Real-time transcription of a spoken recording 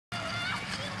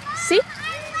See?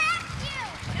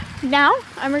 Now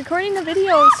I'm recording a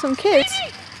video of some kids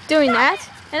doing that,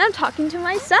 and I'm talking to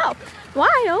myself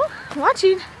while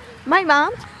watching my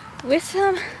mom with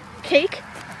some cake.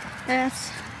 That's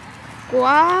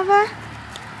guava,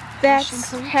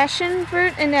 that's passion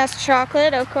fruit, and that's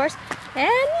chocolate, of course. And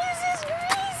this is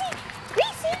Gracie.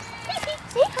 Gracie,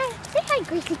 say hi. Say hi,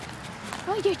 Gracie.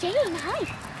 Oh, you're saying hi.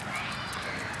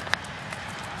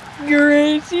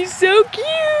 Gracie's so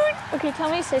cute. Okay, tell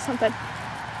me, say something.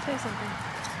 Say something.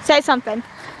 Say something.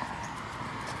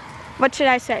 What should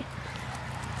I say?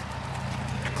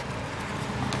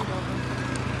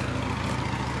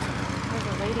 There's a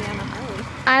lady on a Harley.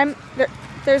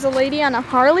 There's a lady on a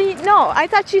Harley? No, I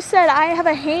thought you said I have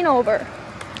a hangover.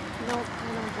 Nope, I don't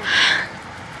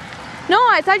think No,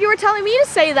 I thought you were telling me to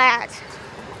say that.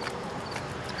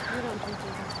 I don't think you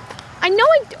do. I know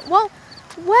I do.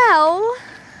 Well.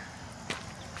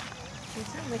 You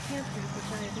certainly can't drink the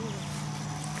diabetes.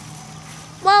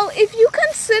 Well, if you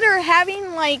consider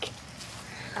having like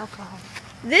Alcohol.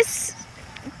 this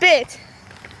bit,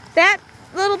 that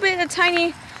little bit of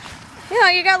tiny,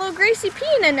 you got little Gracie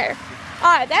peeing in there.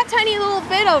 That tiny little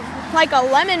bit of like a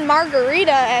lemon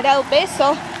margarita at El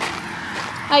Beso,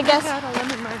 I guess. I got a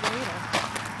lemon margarita.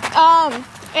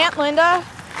 Aunt Linda,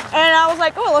 and I was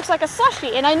like, oh, it looks like a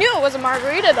slushie, and I knew it was a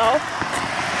margarita though.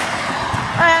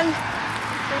 And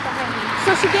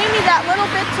so she gave me that little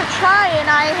bit to try, and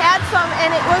I had some,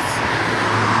 and it was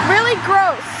really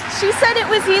gross. She said it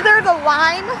was either the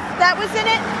lime that was in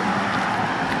it.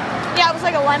 Yeah, it was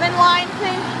like a lemon lime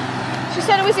thing. She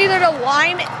said it was either the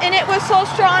lime in it was so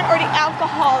strong or the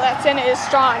alcohol that's in it is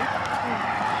strong.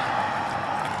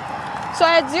 So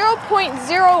I had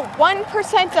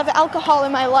 0.01% of alcohol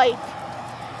in my life.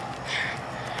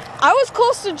 I was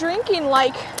close to drinking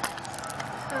like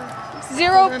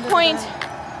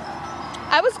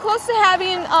I was close to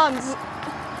having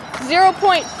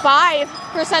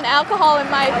 0.5% alcohol in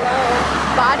my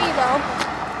body though.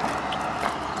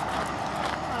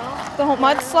 The whole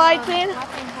mudslide thing.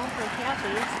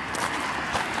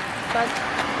 But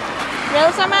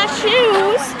Those are my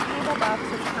shoes.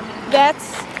 That's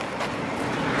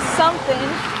something.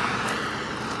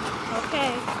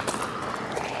 okay.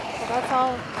 So that's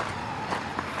all.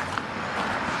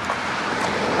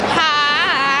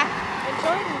 Ha! And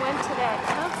Jordan went to that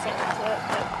concert that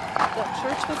the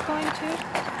church was going to.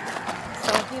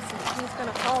 So he's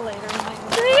gonna call later. And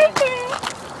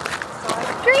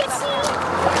Gracie!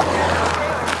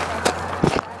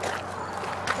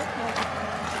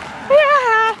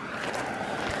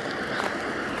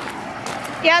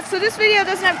 Yeah, so this video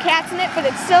doesn't have cats in it, but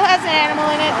it still has an animal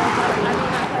in it.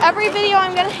 Every video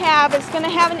I'm going to have is going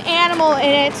to have an animal in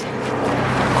it.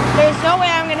 There's no way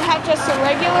I'm going to have just a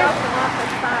regular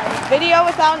video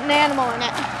without an animal in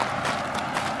it.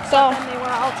 So,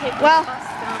 well,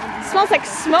 it smells like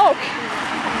smoke.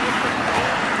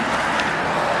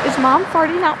 Is Mom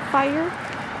farting out fire?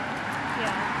 Yeah.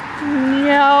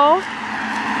 No.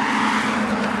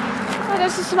 It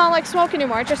doesn't smell like smoke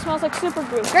anymore. It just smells like super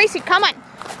glue. Gracie, come on.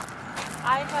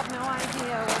 I have no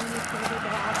idea when he's going to be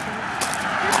back.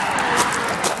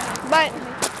 But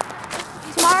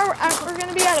tomorrow we're going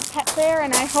to be at a pet fair,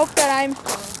 and I hope that I'm...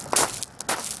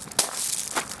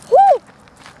 Woo!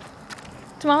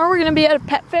 Tomorrow we're going to be at a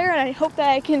pet fair, and I hope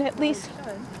that I can at least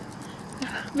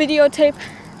videotape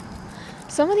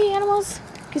some of the animals,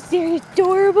 because they're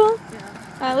adorable.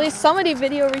 Yeah. At least somebody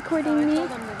video recording me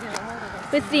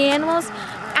with the animals.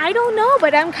 I don't know,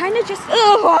 but I'm kind of just...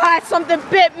 Oh, something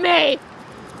bit me!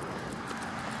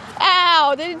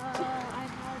 Ow!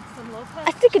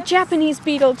 I think a Japanese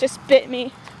beetle just bit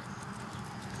me.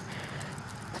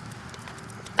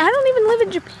 I don't even live in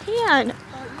Japan.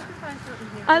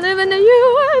 I live in the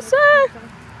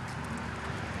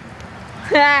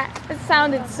USA. It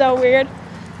sounded so weird.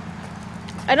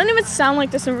 I don't even sound like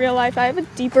this in real life. I have a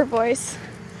deeper voice.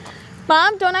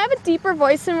 Mom, don't I have a deeper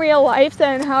voice in real life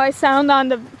than how I sound on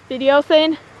the video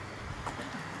thing?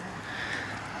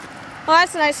 Well,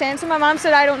 that's a nice answer. My mom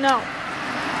said I don't know.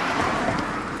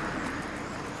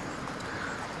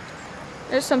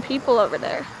 There's some people over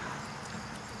there.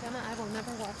 Jenna, I will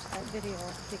never watch that video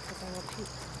because I will puke.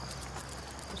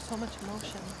 There's so much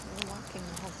emotion. You're walking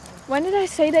the whole time. When did I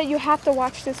say that you have to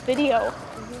watch this video? You always like me to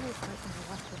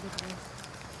watch a video.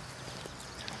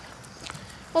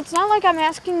 Well, it's not like I'm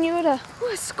asking you to... Ooh,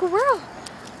 a squirrel!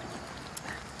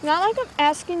 Not like I'm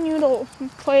asking you to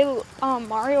play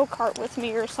Mario Kart with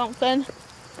me or something.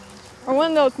 Or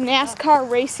one of those NASCAR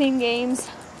racing games.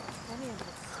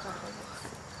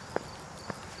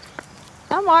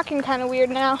 I'm walking kind of weird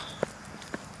now.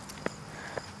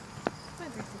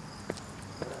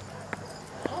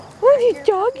 Oh, the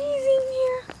doggies in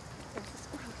here.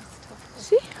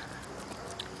 See?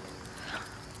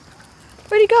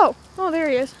 Where'd he go? Oh, there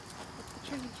he is.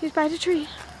 He's by the tree.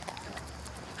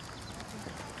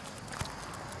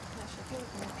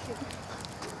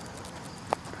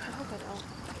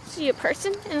 See a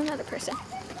person and another person.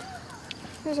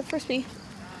 There's a frisbee.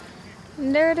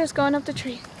 And there it is going up the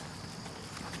tree.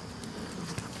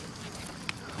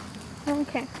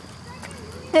 Okay.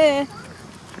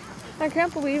 I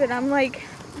can't believe it. I'm like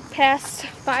past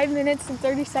 5 minutes and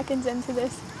 30 seconds into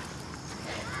this.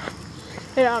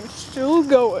 And I'm still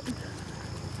going.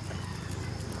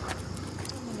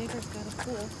 My neighbor's got a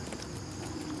pool.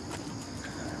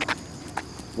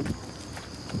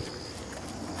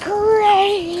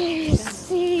 Crazy.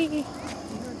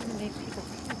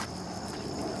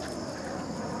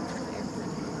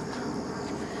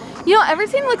 You know,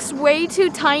 everything looks way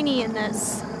too tiny in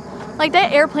this. Like,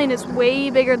 that airplane is way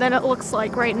bigger than it looks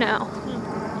like right now.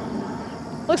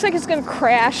 Looks like it's gonna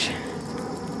crash.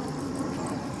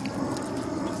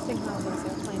 Interesting how those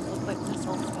airplanes look like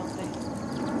missiles, don't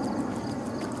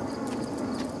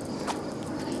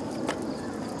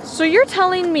they? So you're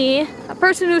telling me, a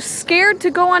person who's scared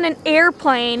to go on an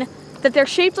airplane, that they're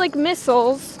shaped like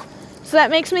missiles, so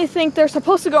that makes me think they're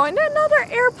supposed to go into another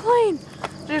airplane.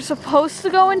 They're supposed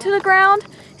to go into the ground.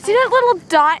 See that little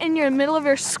dot in your middle of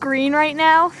your screen right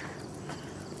now? I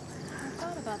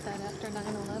thought about that after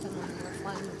 9/11 when we were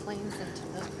flying the planes into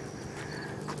the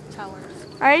towers.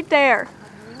 Right there.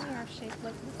 They really are shaped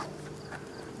like missiles.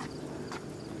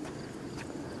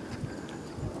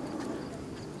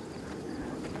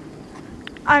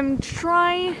 I'm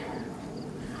trying.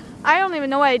 I don't even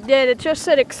know what I did. It just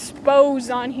said expose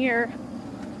on here.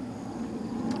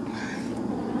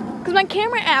 Because my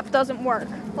camera app doesn't work.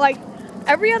 Like,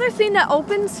 every other thing that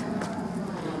opens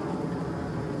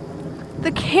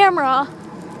the camera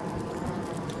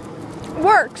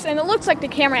works and it looks like the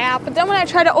camera app, but then when I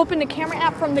try to open the camera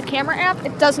app from the camera app,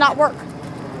 it does not work.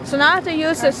 So now I have to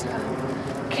use this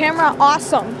camera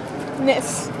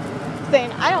awesomeness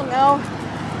thing. I don't know.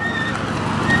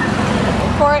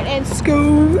 For it and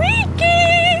squeaky.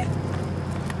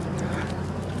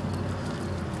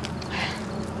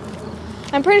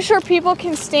 I'm pretty sure people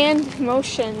can stand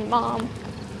motion, Mom.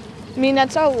 I mean,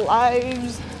 that's our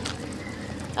lives.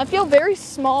 I feel very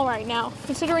small right now,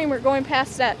 considering we're going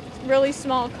past that really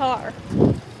small car.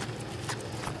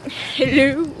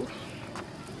 Hello.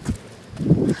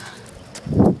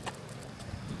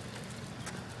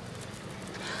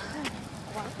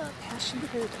 Guava, passion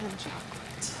fruit, and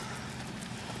chocolate.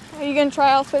 Are you gonna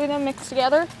try all three of them mixed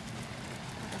together?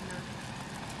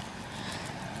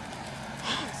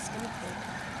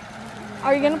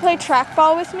 Are you gonna play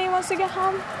trackball with me once we get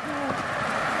home? No.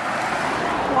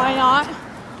 Why not?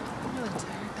 I'm really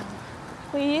tired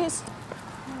though. Please.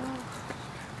 No.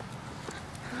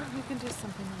 You can do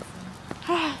something else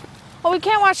then. Well, we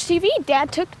can't watch TV.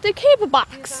 Dad took the cable He's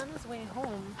box. on his way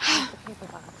home with the paper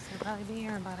box. He'll probably be here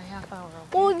in about a half hour. Okay?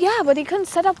 Well, yeah, but he couldn't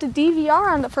set up the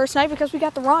DVR on the first night because we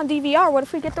got the wrong DVR. What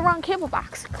if we get the wrong cable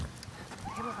box? The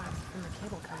cable box is from the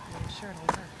cable company. I'm sure it'll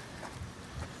work.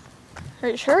 Are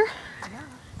you sure? Yeah.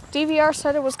 DVR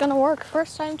said it was gonna work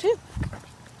first time too.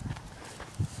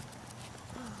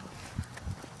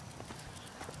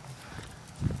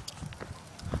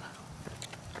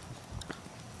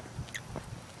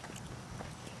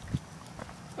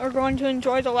 We're going to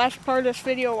enjoy the last part of this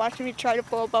video watching me try to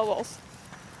blow bubbles.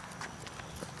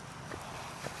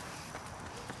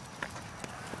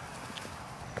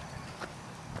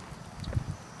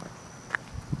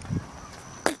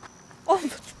 Oh,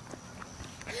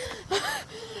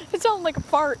 it sounded like a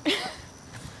fart.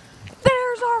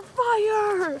 There's our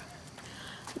fire!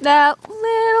 That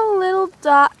little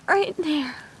dot right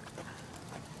there.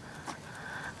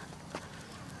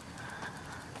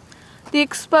 The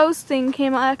exposed thing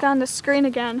came back on the screen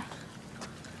again.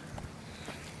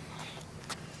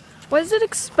 What is it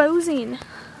exposing?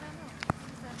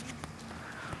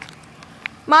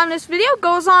 Mom, this video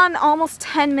goes on almost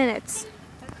 10 minutes.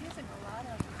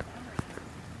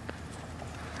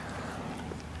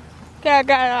 Okay, I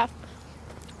got it off.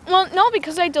 Well, no,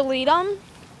 because I delete them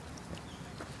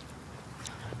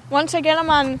once I get them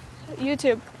on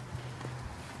YouTube.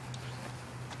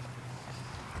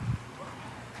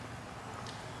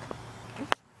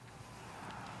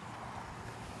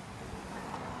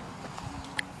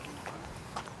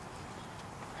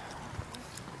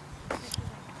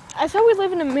 I thought we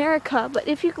live in America, but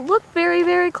if you look very,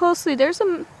 very closely, there's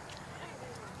a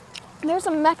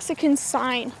Mexican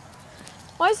sign.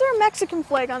 Why is there a Mexican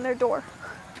flag on their door?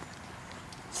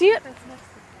 See it?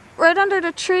 Right under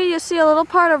the tree, you see a little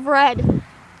part of red.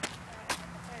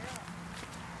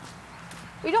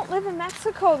 We don't live in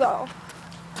Mexico though.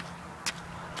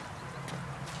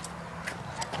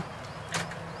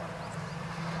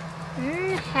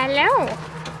 Hello.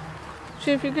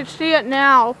 See if you could see it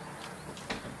now.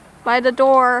 By the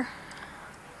door.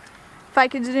 If I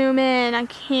could zoom in, I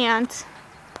can't.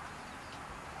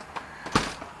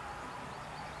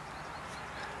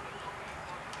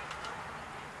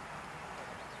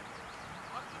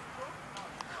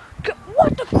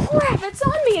 What the crap? It's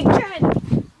on me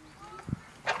again.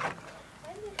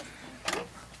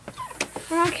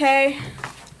 Okay.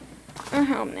 I'm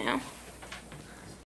home now.